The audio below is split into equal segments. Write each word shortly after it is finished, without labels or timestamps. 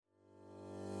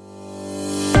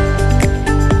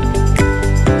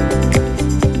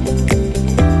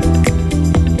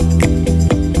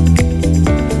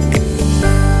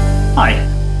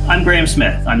Graham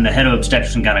Smith. I'm the head of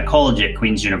obstetrics and gynecology at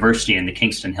Queen's University in the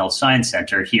Kingston Health Science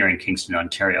Centre here in Kingston,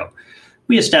 Ontario.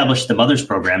 We established the Mothers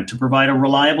Program to provide a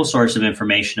reliable source of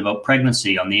information about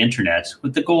pregnancy on the internet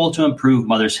with the goal to improve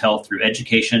mothers' health through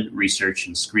education, research,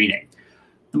 and screening.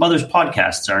 The Mothers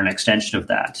podcasts are an extension of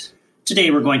that.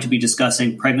 Today we're going to be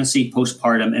discussing pregnancy,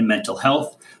 postpartum, and mental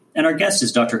health, and our guest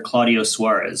is Dr. Claudio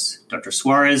Soares. Dr.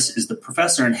 Soares is the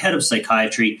professor and head of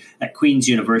psychiatry at Queen's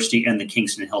University and the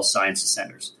Kingston Health Sciences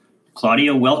Centres.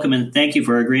 Claudio, welcome and thank you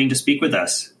for agreeing to speak with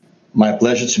us. My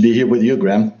pleasure to be here with you,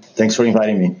 Graham. Thanks for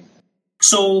inviting me.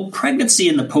 So pregnancy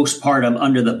and the postpartum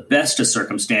under the best of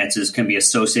circumstances can be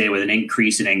associated with an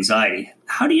increase in anxiety.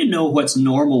 How do you know what's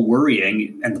normal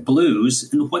worrying and the blues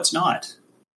and what's not?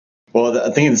 Well,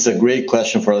 I think it's a great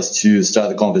question for us to start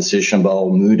the conversation about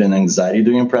mood and anxiety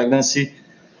during pregnancy.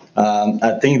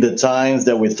 I think the times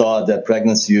that we thought that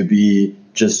pregnancy would be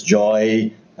just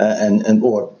joy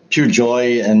or pure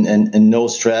joy and no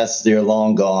stress, they're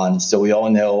long gone. So we all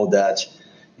know that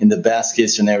in the best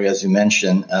case scenario, as you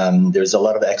mentioned, there's a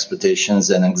lot of expectations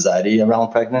and anxiety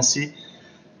around pregnancy.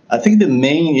 I think the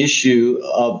main issue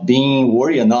of being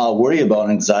worried or not worried about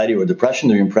anxiety or depression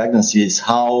during pregnancy is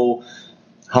how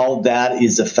that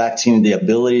is affecting the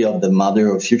ability of the mother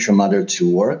or future mother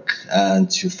to work and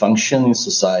to function in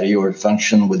society or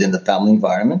function within the family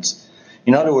environment.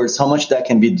 In other words, how much that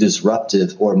can be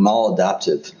disruptive or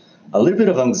maladaptive. A little bit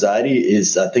of anxiety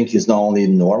is not only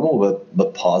normal,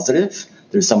 but positive.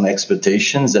 There's some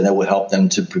expectations and that will help them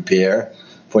to prepare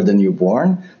for the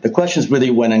newborn. The question is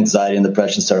really when anxiety and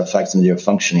depression start affecting their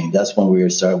functioning. That's when we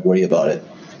start worrying about it.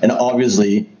 And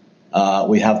obviously,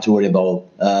 we have to worry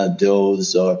about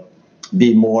those or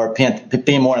pay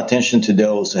more attention to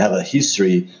those who have a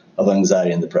history of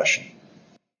anxiety and depression.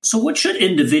 So what should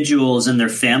individuals and their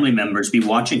family members be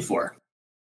watching for?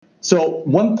 So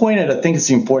one point that I think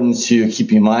is important to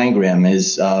keep in mind, Graham,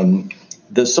 is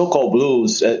the so-called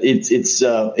blues.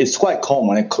 It's quite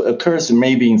common. It occurs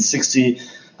maybe in 60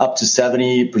 up to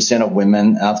 70% of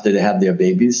women after they have their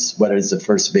babies, whether it's the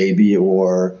first baby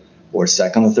or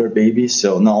second or third baby.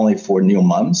 So not only for new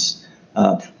moms.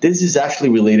 This is actually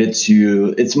related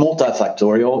to, it's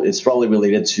multifactorial. It's probably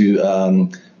related to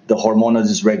the hormonal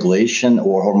dysregulation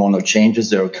or hormonal changes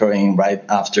that are occurring right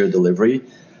after delivery.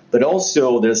 But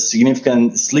also there's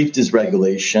significant sleep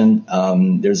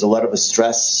dysregulation. There's a lot of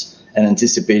stress and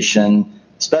anticipation,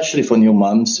 especially for new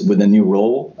moms with a new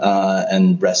role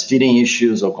and breastfeeding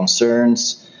issues or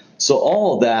concerns. So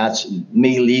all of that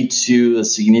may lead to a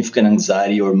significant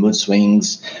anxiety or mood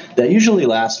swings that usually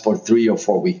last for 3 or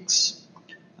 4 weeks.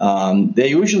 They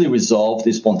usually resolve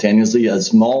spontaneously. A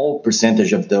small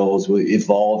percentage of those will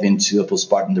evolve into a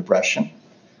postpartum depression.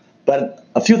 But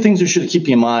a few things you should keep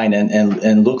in mind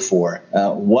and look for.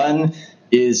 One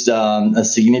is a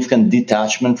significant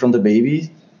detachment from the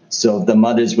baby. So the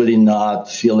mother is really not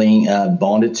feeling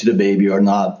bonded to the baby or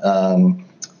not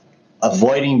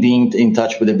avoiding being in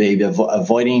touch with the baby,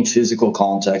 avoiding physical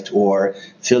contact or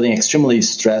feeling extremely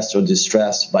stressed or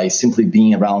distressed by simply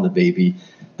being around the baby.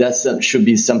 That should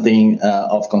be something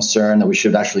of concern that we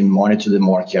should actually monitor them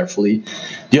more carefully.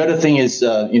 The other thing is,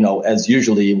 as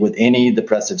usually with any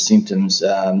depressive symptoms,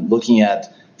 looking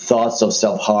at thoughts of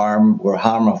self-harm or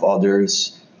harm of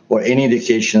others or any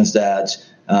indications that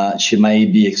she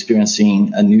might be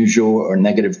experiencing unusual or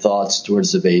negative thoughts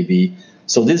towards the baby.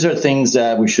 So these are things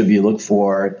that we should be looking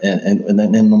for in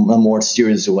a more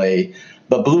serious way.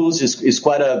 But blues is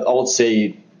quite I would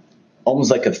say, almost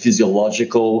like a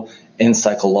physiological and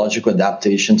psychological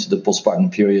adaptation to the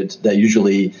postpartum period that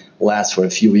usually lasts for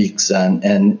a few weeks.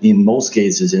 And in most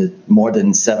cases, more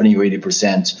than 70 or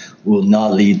 80% will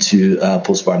not lead to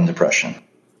postpartum depression.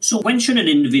 So when should an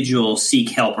individual seek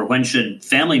help, or when should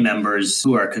family members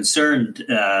who are concerned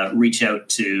reach out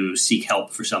to seek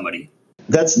help for somebody?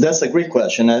 That's a great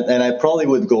question. And I probably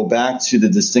would go back to the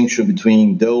distinction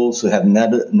between those who have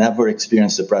never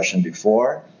experienced depression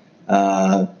before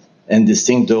and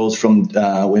distinct those from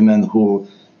women who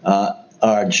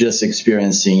are just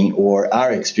experiencing or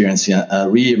are experiencing a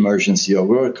re-emergency or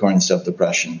recurrence of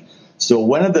depression. So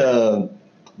one of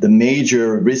the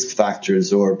major risk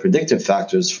factors or predictive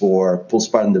factors for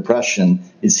postpartum depression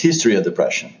is history of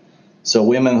depression. So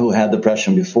women who had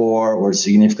depression before or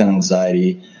significant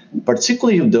anxiety,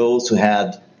 particularly those who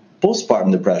had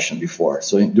postpartum depression before,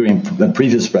 so during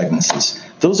previous pregnancies,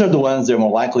 those are the ones that are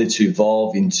more likely to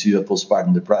evolve into a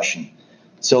postpartum depression.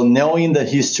 So knowing the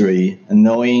history and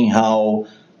knowing how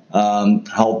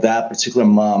that particular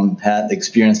mom had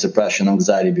experienced depression,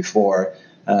 anxiety before,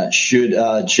 should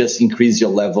just increase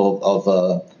your level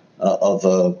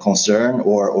of concern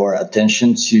or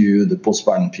attention to the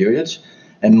postpartum period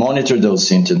and monitor those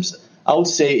symptoms. I would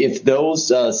say if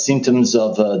those symptoms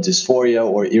of dysphoria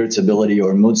or irritability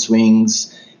or mood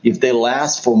swings, if they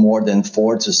last for more than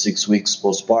 4 to 6 weeks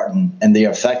postpartum and they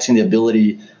are affecting the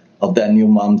ability of that new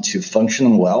mom to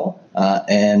function well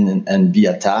and be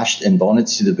attached and bonded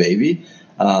to the baby,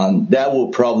 that will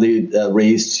probably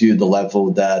raise to the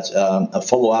level that a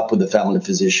follow-up with the family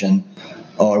physician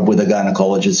or with a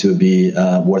gynecologist would be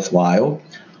worthwhile.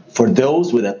 For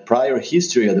those with a prior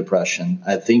history of depression,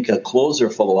 I think a closer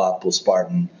follow-up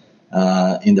postpartum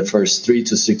in the first 3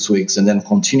 to 6 weeks and then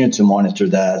continue to monitor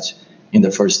that in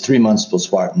the first 3 months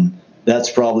postpartum,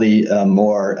 that's probably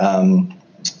more, I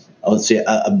would say,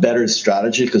 a better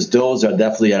strategy because those are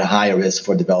definitely at a higher risk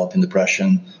for developing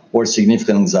depression or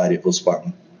significant anxiety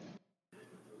postpartum.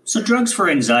 So drugs for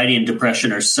anxiety and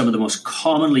depression are some of the most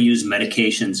commonly used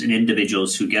medications in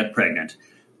individuals who get pregnant.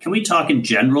 Can we talk in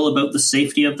general about the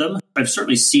safety of them? I've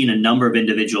certainly seen a number of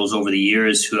individuals over the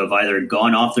years who have either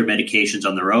gone off their medications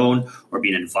on their own or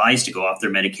been advised to go off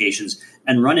their medications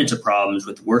and run into problems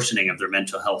with worsening of their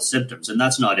mental health symptoms. And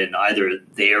that's not in either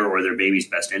their or their baby's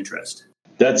best interest.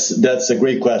 That's a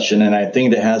great question. And I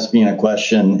think there has been a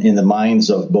question in the minds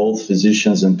of both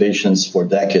physicians and patients for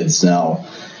decades now.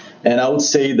 And I would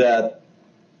say that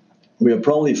we are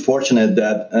probably fortunate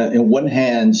that on one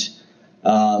hand,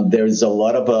 there's a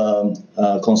lot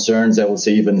of concerns, I would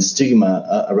say even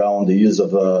stigma around the use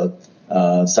of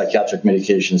psychiatric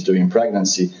medications during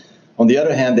pregnancy. On the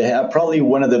other hand, they have probably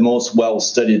one of the most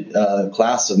well-studied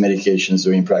class of medications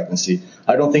during pregnancy.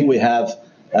 I don't think we have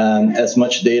as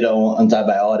much data on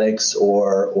antibiotics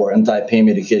or anti-pain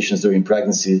medications during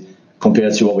pregnancy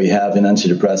compared to what we have in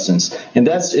antidepressants. And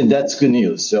that's good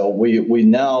news. So we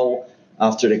now,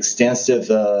 after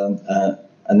extensive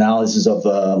analysis of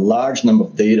a large number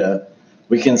of data,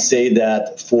 we can say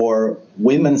that for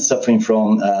women suffering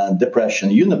from depression,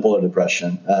 unipolar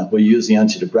depression, we're using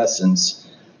antidepressants.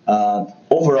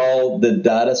 Overall, the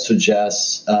data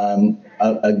suggests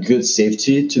a good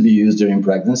safety to be used during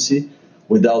pregnancy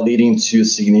without leading to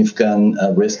significant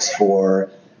risks for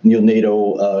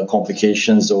neonatal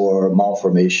complications or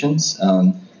malformations.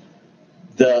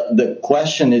 The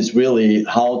question is really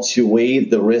how to weigh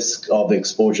the risk of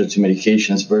exposure to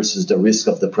medications versus the risk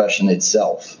of depression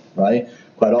itself, right?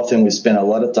 Quite often we spend a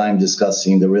lot of time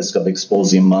discussing the risk of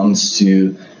exposing moms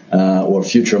to or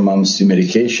future moms to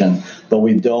medication, but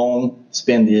we don't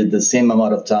spend the same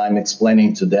amount of time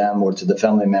explaining to them or to the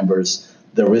family members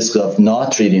the risk of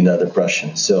not treating the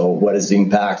depression. So what is the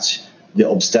impact, the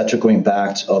obstetrical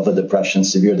impact of a depression,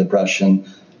 severe depression,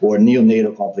 or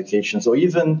neonatal complications, or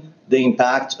even the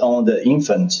impact on the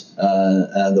infant,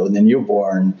 the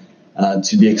newborn,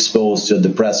 to be exposed to a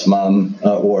depressed mom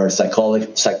or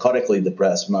psychotically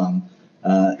depressed mom,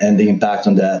 and the impact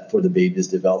on that for the baby's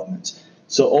development.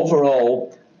 So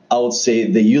overall, I would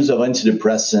say the use of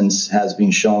antidepressants has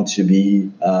been shown to be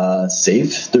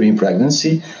safe during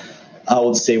pregnancy. I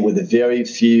would say with very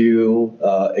few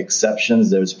exceptions,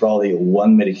 there's probably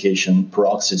one medication,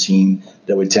 paroxetine,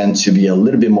 that we tend to be a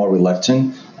little bit more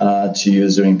reluctant to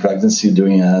use during pregnancy,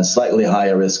 during a slightly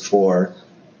higher risk for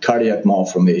cardiac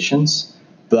malformations.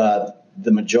 But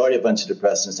the majority of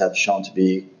antidepressants have shown to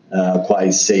be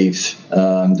quite safe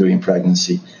during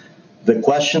pregnancy. The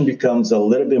question becomes a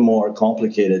little bit more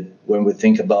complicated when we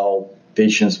think about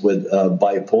patients with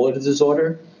bipolar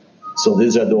disorder. So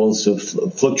these are those who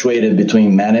fluctuated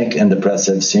between manic and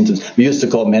depressive symptoms. We used to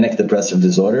call manic depressive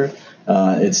disorder.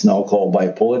 It's now called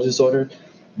bipolar disorder.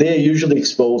 They are usually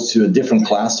exposed to a different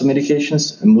class of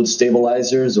medications, mood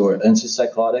stabilizers or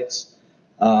antipsychotics.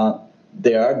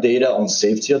 There are data on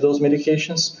safety of those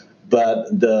medications, but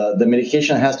the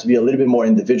medication has to be a little bit more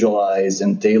individualized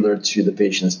and tailored to the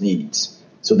patient's needs.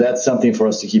 So that's something for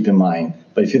us to keep in mind.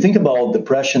 But if you think about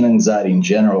depression and anxiety in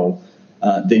general,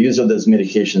 the use of those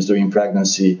medications during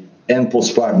pregnancy and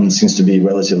postpartum seems to be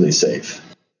relatively safe.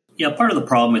 Yeah, part of the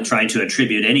problem with trying to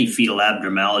attribute any fetal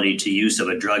abnormality to use of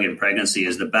a drug in pregnancy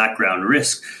is the background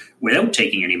risk without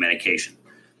taking any medication.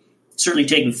 Certainly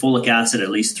taking folic acid at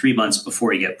least 3 months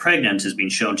before you get pregnant has been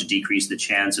shown to decrease the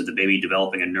chance of the baby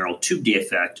developing a neural tube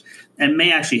defect and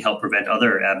may actually help prevent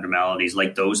other abnormalities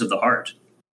like those of the heart.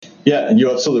 Yeah,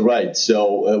 you're absolutely right.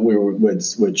 So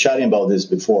we're chatting about this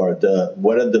before.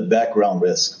 What are the background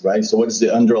risks, right? So what is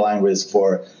the underlying risk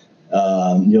for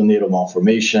neonatal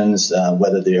malformations,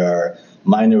 whether they are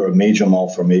minor or major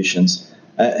malformations?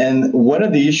 And one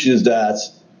of the issues that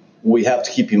we have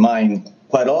to keep in mind,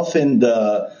 quite often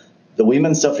the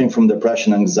women suffering from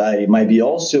depression and anxiety might be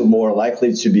also more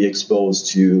likely to be exposed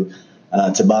to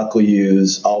tobacco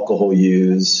use, alcohol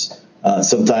use.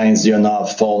 Sometimes they're not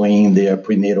following their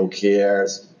prenatal care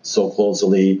so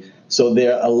closely. So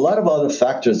there are a lot of other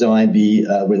factors that might be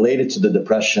related to the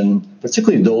depression,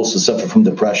 particularly those who suffer from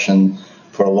depression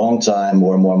for a long time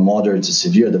or more moderate to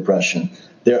severe depression.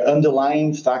 There are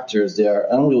underlying factors that are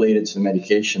unrelated to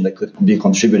medication that could be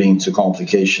contributing to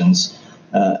complications.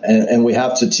 And we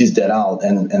have to tease that out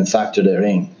and factor that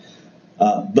in.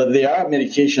 But there are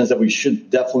medications that we should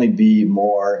definitely be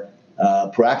more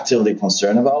proactively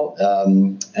concerned about.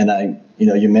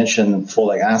 You mentioned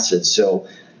folic acid. So,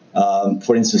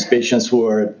 for instance, patients who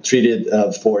are treated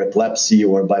for epilepsy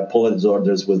or bipolar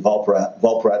disorders with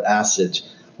valproate acid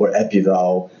or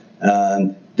Epival,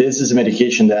 this is a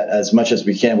medication that, as much as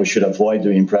we can, we should avoid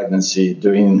during pregnancy,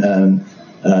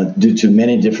 due to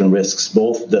many different risks,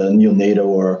 both the neonatal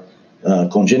or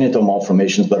congenital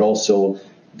malformations, but also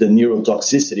the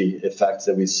neurotoxicity effects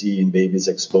that we see in babies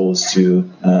exposed to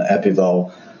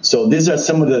Epival. So these are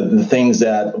some of the things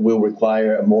that will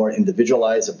require a more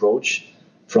individualized approach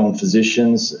from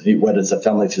physicians, whether it's a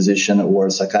family physician or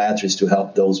a psychiatrist, to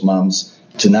help those moms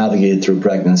to navigate through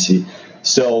pregnancy.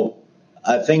 So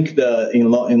I think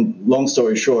in long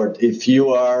story short, if you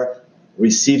are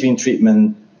receiving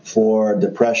treatment for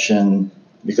depression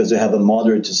because you have a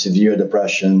moderate to severe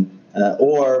depression,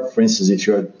 or, for instance, if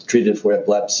you're treated for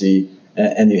epilepsy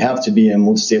and you have to be on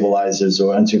mood stabilizers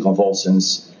or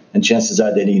anticonvulsants, and chances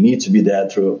are that you need to be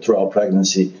that throughout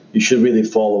pregnancy, you should really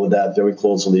follow that very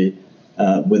closely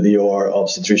with your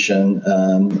obstetrician,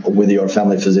 with your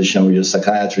family physician, with your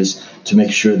psychiatrist, to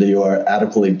make sure that you are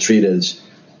adequately treated,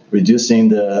 reducing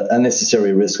the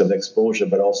unnecessary risk of exposure,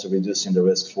 but also reducing the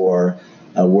risk for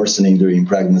worsening during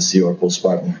pregnancy or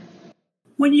postpartum.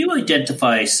 When you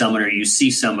identify someone or you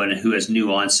see someone who has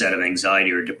new onset of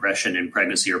anxiety or depression in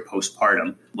pregnancy or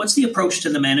postpartum, what's the approach to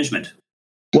the management?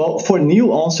 Well, for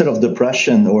new onset of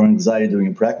depression or anxiety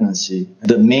during pregnancy,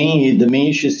 the main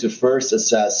issue is to first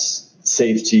assess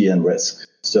safety and risk.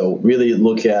 So really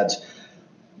look at,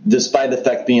 despite the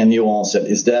fact being a new onset,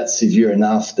 is that severe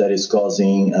enough that is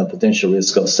causing a potential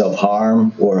risk of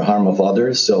self-harm or harm of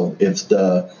others? So if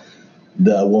the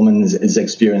woman is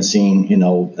experiencing,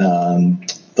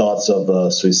 thoughts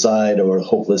of suicide or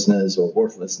hopelessness or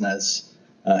worthlessness,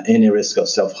 any risk of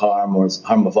self-harm or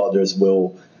harm of others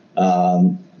will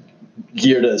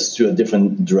gear us to a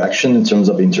different direction in terms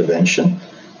of intervention.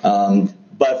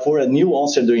 But for a new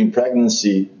onset during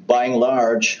pregnancy, by and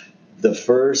large, the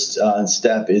first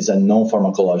step is a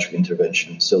non-pharmacological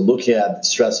intervention. So look at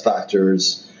stress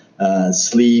factors,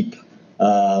 sleep,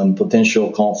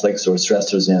 potential conflicts or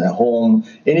stressors in a home,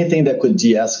 anything that could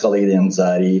de-escalate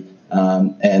anxiety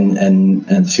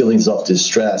and feelings of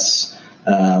distress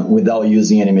without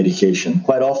using any medication.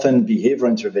 Quite often, behavioral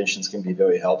interventions can be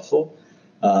very helpful.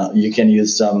 You can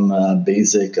use some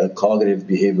basic cognitive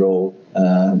behavioral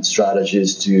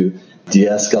strategies to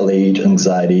de-escalate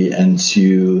anxiety and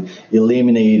to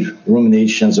eliminate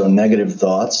ruminations or negative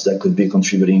thoughts that could be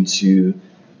contributing to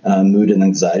mood and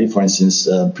anxiety. For instance,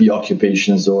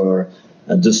 preoccupations or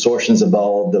distortions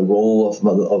about the role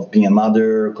of being a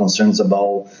mother, concerns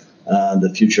about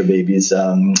the future baby's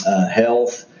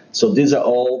health. So these are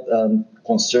all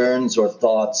concerns or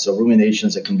thoughts or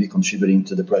ruminations that can be contributing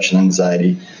to depression and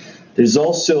anxiety. There's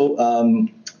also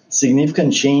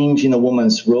significant change in a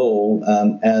woman's role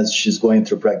as she's going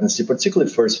through pregnancy, particularly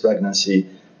first pregnancy.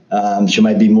 She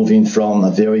might be moving from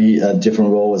a very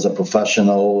different role as a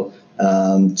professional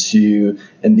and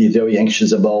be very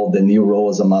anxious about the new role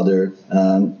as a mother.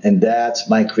 And that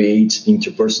might create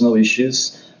interpersonal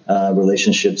issues,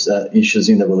 relationships, issues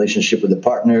in the relationship with the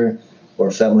partner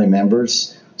or family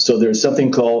members. So there's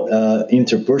something called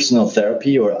interpersonal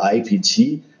therapy or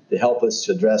IPT to help us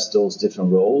to address those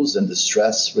different roles and the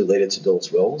stress related to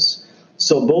those roles.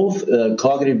 So both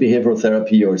cognitive behavioral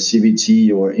therapy or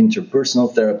CBT or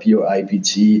interpersonal therapy or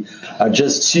IPT are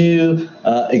just two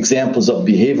examples of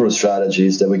behavioral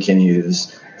strategies that we can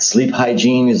use. Sleep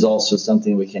hygiene is also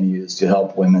something we can use to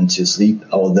help women to sleep,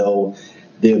 although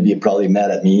they would be probably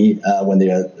mad at me when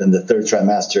they are in the third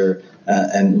trimester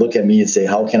and look at me and say,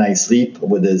 how can I sleep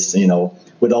with this,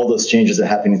 with all those changes that are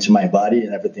happening to my body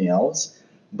and everything else?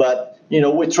 But,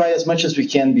 we try as much as we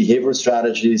can behavioral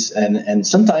strategies and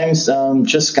sometimes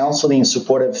just counseling,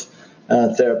 supportive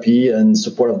therapy and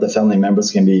support of the family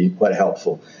members can be quite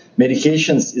helpful.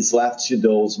 Medications is left to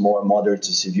those more moderate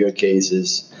to severe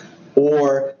cases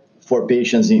or for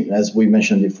patients, as we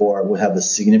mentioned before, who have a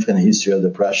significant history of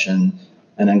depression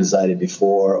and anxiety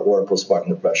before or postpartum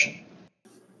depression.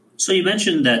 So you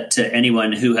mentioned that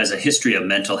anyone who has a history of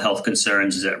mental health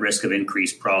concerns is at risk of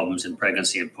increased problems in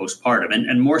pregnancy and postpartum,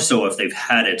 and more so if they've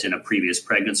had it in a previous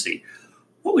pregnancy.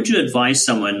 What would you advise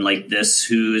someone like this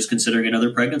who is considering another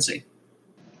pregnancy?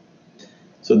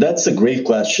 So that's a great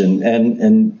question,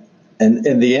 and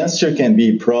the answer can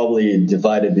be probably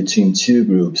divided between two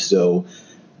groups. So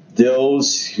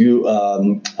those who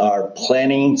are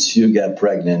planning to get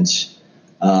pregnant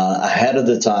ahead of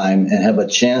the time and have a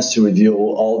chance to review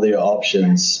all their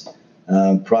options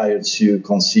prior to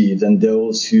conceive, and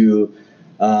those who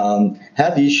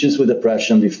have issues with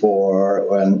depression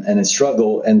before and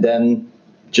struggle, and then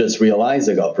just realize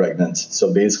they got pregnant.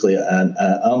 So basically an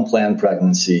unplanned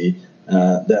pregnancy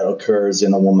that occurs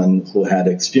in a woman who had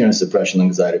experienced depression and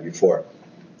anxiety before.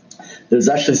 There's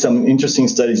actually some interesting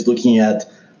studies looking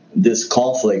at this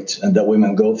conflict that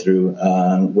women go through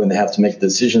when they have to make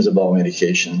decisions about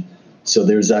medication. So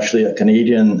there's actually a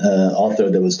Canadian author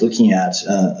that was looking at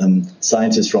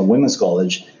scientists from Women's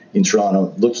College in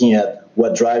Toronto, looking at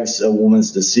what drives a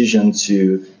woman's decision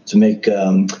to make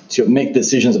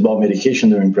decisions about medication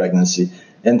during pregnancy.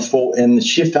 And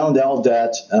she found out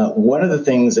that one of the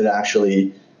things that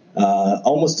actually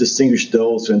almost distinguish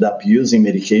those who end up using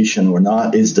medication or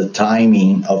not is the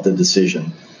timing of the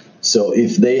decision. So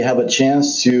if they have a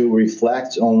chance to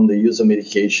reflect on the use of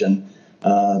medication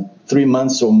 3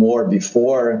 months or more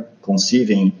before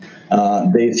conceiving,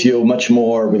 they feel much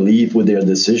more relief with their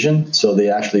decision. So they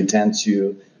actually tend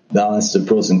to balance the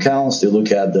pros and cons. They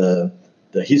look at the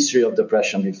history of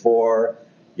depression before.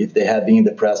 If they had been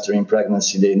depressed during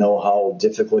pregnancy, they know how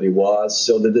difficult it was.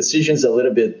 So the decision is a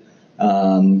little bit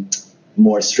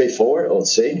more straightforward, I would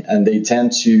say, and they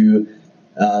tend to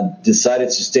decided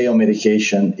to stay on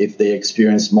medication if they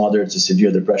experienced moderate to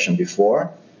severe depression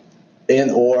before,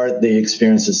 and or they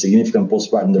experience a significant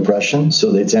postpartum depression,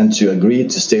 so they tend to agree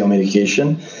to stay on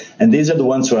medication. And these are the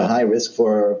ones who are high risk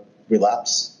for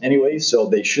relapse anyway, so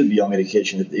they should be on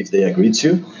medication if they agree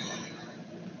to.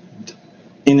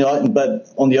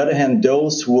 But on the other hand,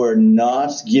 those who are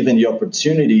not given the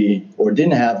opportunity or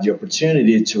didn't have the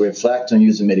opportunity to reflect on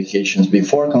using medications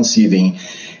before conceiving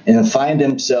and find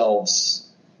themselves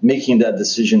making that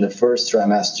decision the first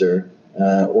trimester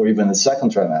or even the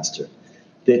second trimester,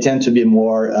 they tend to be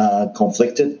more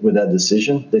conflicted with that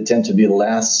decision. They tend to be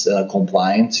less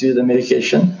compliant to the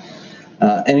medication.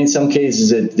 And in some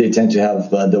cases, they tend to have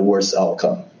the worst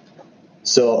outcome.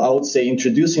 So I would say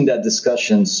introducing that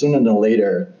discussion sooner than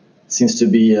later seems to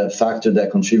be a factor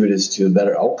that contributes to a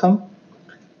better outcome.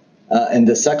 And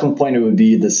the second point would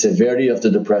be the severity of the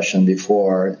depression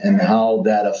before and how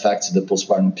that affects the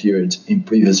postpartum period in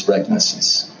previous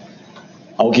pregnancies.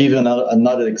 I'll give you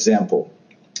another example.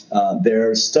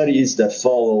 There are studies that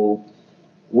follow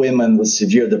women with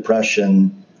severe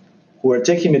depression who are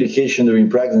taking medication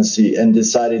during pregnancy and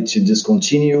decided to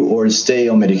discontinue or stay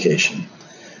on medication.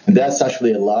 And that's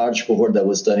actually a large cohort that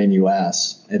was done in the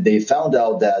U.S. And they found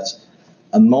out that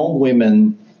among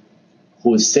women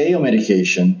who stay on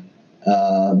medication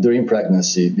during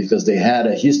pregnancy because they had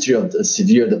a history of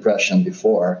severe depression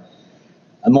before,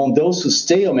 among those who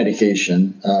stay on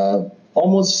medication,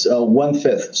 almost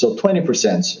 1/5, so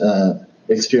 20%,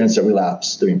 experience a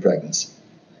relapse during pregnancy.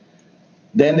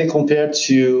 Then they compared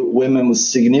to women with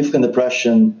significant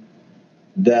depression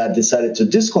that decided to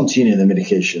discontinue the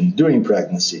medication during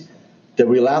pregnancy. The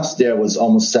relapse there was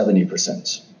almost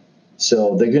 70%.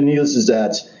 So the good news is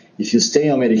that if you stay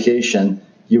on medication,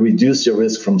 you reduce your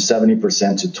risk from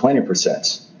 70% to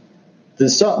 20%.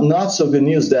 The not so good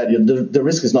news that the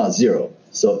risk is not zero.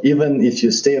 So even if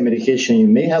you stay on medication, you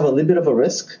may have a little bit of a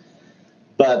risk,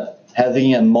 but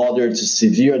having a moderate to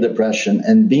severe depression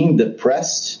and being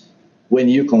depressed when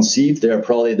you conceive, they are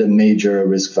probably the major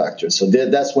risk factors. So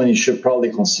that's when you should probably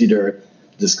consider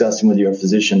discussing with your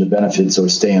physician the benefits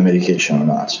of staying on medication or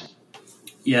not.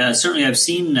 Yeah, certainly I've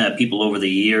seen people over the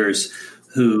years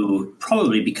who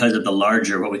probably because of the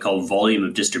larger, what we call volume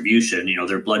of distribution,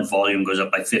 their blood volume goes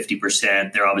up by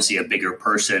 50%. They're obviously a bigger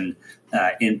person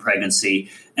in pregnancy,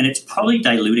 and it's probably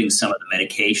diluting some of the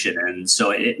medication. And so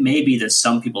it may be that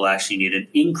some people actually need an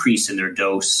increase in their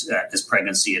dose as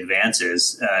pregnancy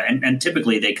advances. And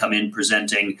typically they come in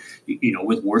presenting,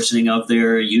 with worsening of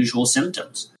their usual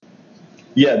symptoms.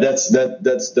 Yeah,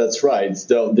 that's right.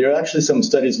 So there are actually some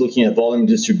studies looking at volume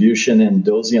distribution and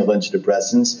dosing of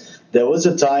antidepressants. There was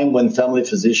a time when family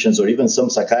physicians or even some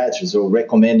psychiatrists were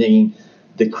recommending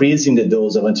decreasing the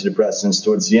dose of antidepressants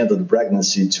towards the end of the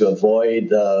pregnancy to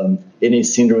avoid any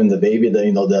syndrome in the baby,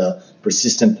 the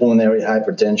persistent pulmonary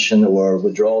hypertension or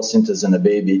withdrawal symptoms in the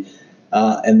baby.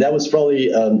 And that was probably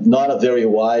not a very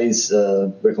wise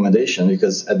recommendation,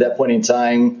 because at that point in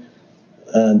time,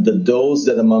 the dose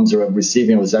that the moms are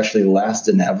receiving was actually less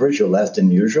than average or less than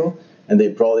usual, and they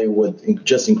probably would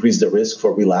just increase the risk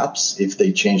for relapse if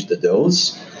they changed the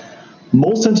dose.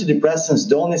 Most antidepressants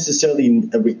don't necessarily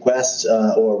request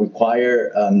or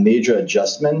require a major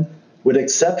adjustment, with the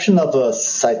exception of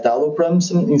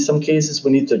citalopram. In some cases,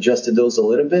 we need to adjust the dose a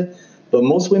little bit, but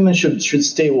most women should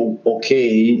stay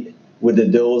okay with the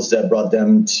dose that brought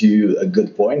them to a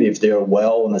good point. If they are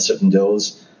well on a certain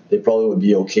dose, they probably would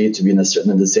be okay to be in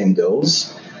the same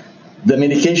dose. The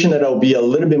medication that I'll be a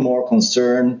little bit more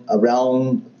concerned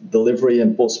around delivery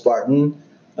and postpartum,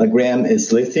 Graham,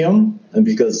 is lithium, and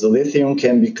because the lithium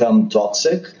can become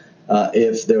toxic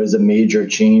if there is a major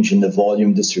change in the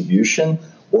volume distribution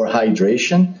or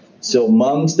hydration. So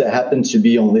moms that happen to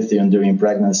be on lithium during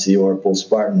pregnancy or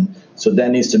postpartum, so that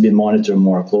needs to be monitored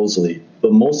more closely.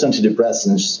 But most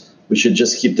antidepressants, we should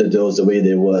just keep the dose the way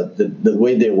they were,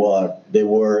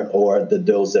 or the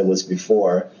dose that was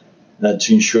before,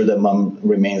 to ensure that mom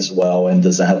remains well and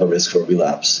doesn't have a risk for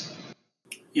relapse.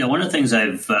 One of the things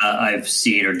I've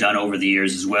seen or done over the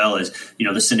years as well is,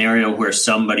 the scenario where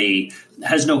somebody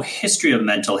has no history of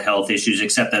mental health issues,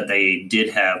 except that they did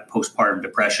have postpartum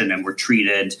depression and were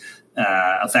treated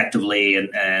effectively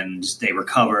and they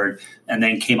recovered and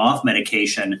then came off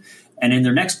medication. And in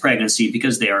their next pregnancy,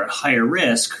 because they are at higher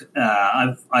risk,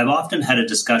 I've often had a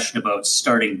discussion about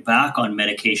starting back on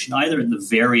medication, either at the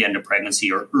very end of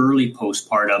pregnancy or early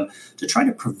postpartum, to try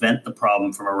to prevent the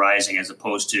problem from arising, as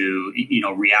opposed to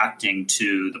reacting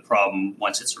to the problem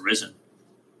once it's arisen.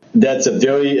 That's a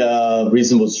very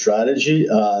reasonable strategy.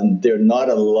 There are not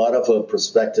a lot of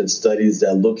prospective studies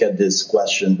that look at this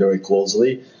question very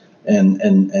closely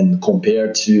and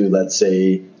compare to, let's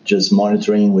say, just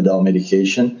monitoring without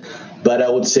medication. But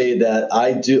I would say that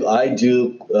I do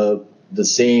the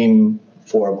same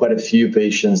for quite a few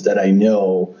patients that I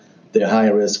know they're high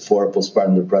risk for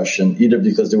postpartum depression, either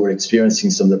because they were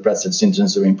experiencing some depressive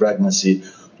symptoms during pregnancy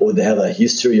or they have a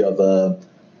history of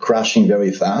crashing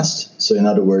very fast. So in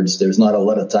other words, there's not a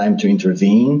lot of time to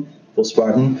intervene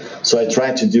postpartum. So I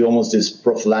try to do almost this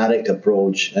prophylactic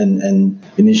approach and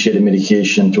initiate a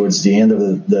medication towards the end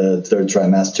of the third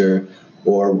trimester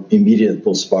or immediate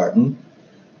postpartum.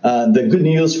 The good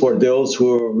news for those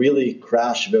who really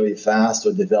crash very fast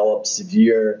or develop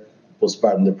severe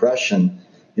postpartum depression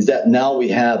is that now we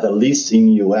have, at least in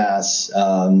the U.S.,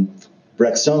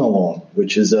 brexanolone,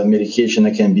 which is a medication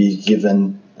that can be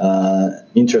given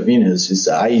intravenous. It's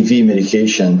an IV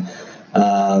medication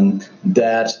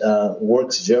that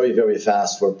works very, very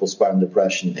fast for postpartum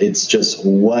depression. It's just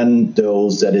one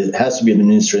dose that it has to be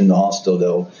administered in the hospital,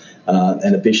 though,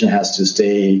 and the patient has to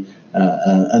stay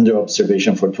under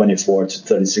observation for 24 to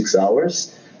 36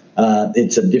 hours.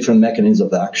 It's a different mechanism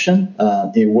of action.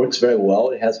 It works very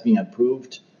well. It has been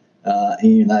approved in the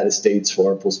United States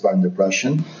for postpartum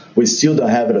depression. We still don't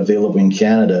have it available in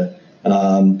Canada,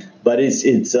 but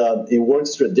it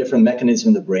works through a different mechanism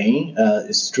in the brain.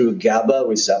 It's through GABA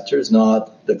receptors,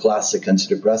 not the classic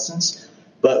antidepressants,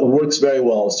 but it works very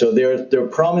well. So they're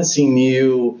promising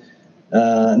new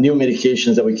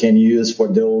medications that we can use for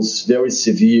those very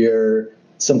severe,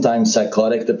 sometimes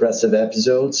psychotic depressive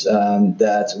episodes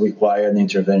that require an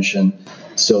intervention.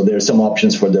 So there's some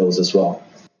options for those as well.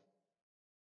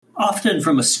 Often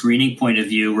from a screening point of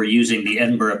view, we're using the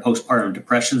Edinburgh Postpartum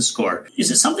Depression Score. Is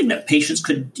it something that patients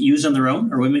could use on their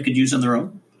own or women could use on their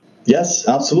own? Yes,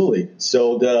 absolutely.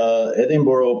 So the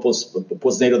Edinburgh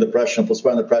postnatal depression,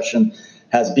 postpartum depression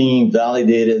has been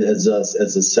validated as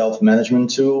a self-management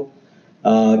tool.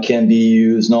 Can be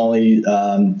used not only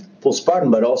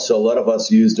postpartum, but also a lot of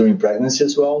us use during pregnancy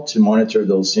as well to monitor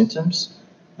those symptoms.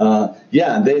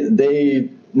 They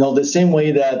the same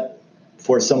way that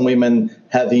for some women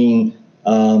having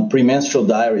premenstrual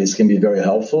diaries can be very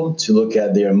helpful to look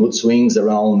at their mood swings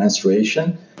around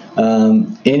menstruation.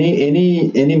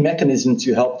 Any mechanism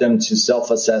to help them to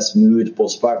self-assess mood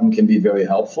postpartum can be very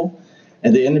helpful.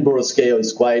 And the Edinburgh scale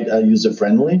is quite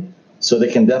user-friendly. So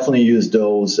they can definitely use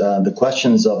those the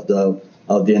questions of the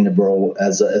Edinburgh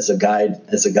as a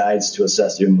guides to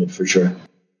assess their mood for sure.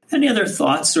 Any other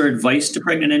thoughts or advice to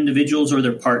pregnant individuals or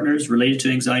their partners related to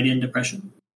anxiety and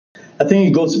depression? I think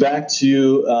it goes back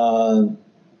to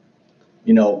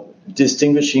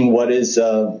distinguishing what is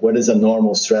a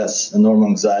normal stress, a normal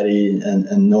anxiety,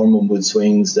 and normal mood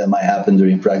swings that might happen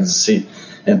during pregnancy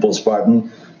and postpartum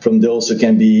from those who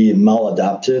can be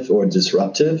maladaptive or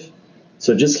disruptive.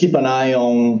 So just keep an eye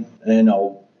on,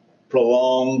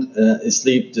 prolonged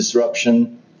sleep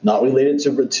disruption, not related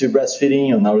to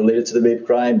breastfeeding or not related to the baby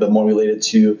crying, but more related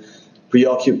to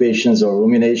preoccupations or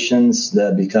ruminations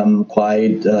that become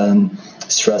quite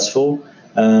stressful.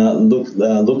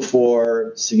 Look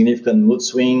for significant mood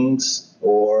swings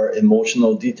or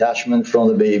emotional detachment from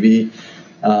the baby.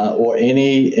 or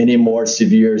any more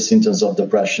severe symptoms of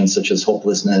depression, such as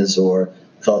hopelessness or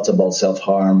thoughts about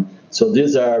self-harm. So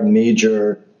these are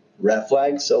major red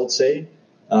flags, I would say.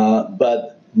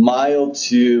 But mild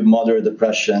to moderate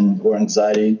depression or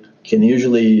anxiety can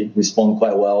usually respond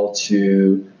quite well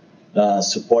to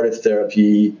supportive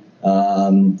therapy,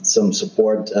 some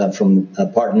support from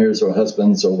partners or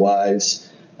husbands or wives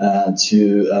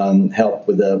to help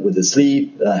with the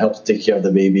sleep, help to take care of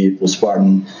the baby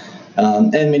postpartum,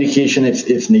 and medication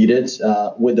if needed,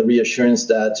 with the reassurance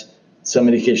that some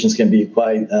medications can be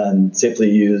quite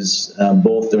safely used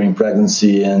both during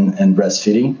pregnancy and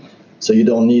breastfeeding. So you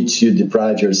don't need to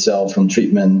deprive yourself from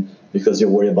treatment because you're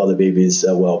worried about the baby's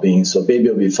well-being. So baby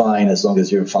will be fine as long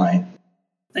as you're fine.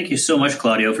 Thank you so much,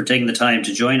 Claudio, for taking the time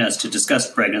to join us to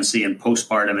discuss pregnancy and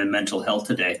postpartum and mental health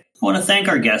today. I want to thank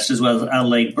our guest as well as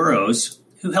Adelaide Burrows,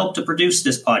 who helped to produce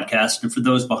this podcast, and for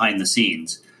those behind the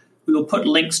scenes. We will put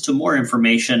links to more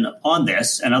information on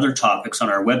this and other topics on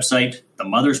our website, The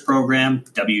Mothers Program,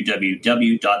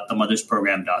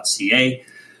 www.themothersprogram.ca.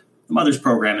 The Mothers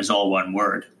Program is all one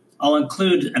word. I'll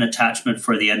include an attachment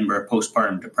for the Edinburgh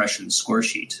Postpartum Depression score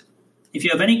sheet. If you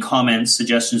have any comments,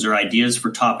 suggestions, or ideas for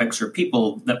topics or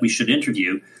people that we should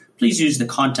interview, please use the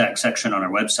contact section on our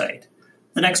website.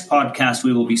 The next podcast,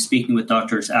 we will be speaking with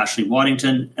Drs. Ashley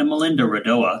Waddington and Melinda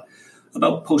Radoa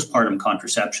about postpartum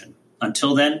contraception.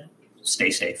 Until then,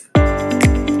 stay safe.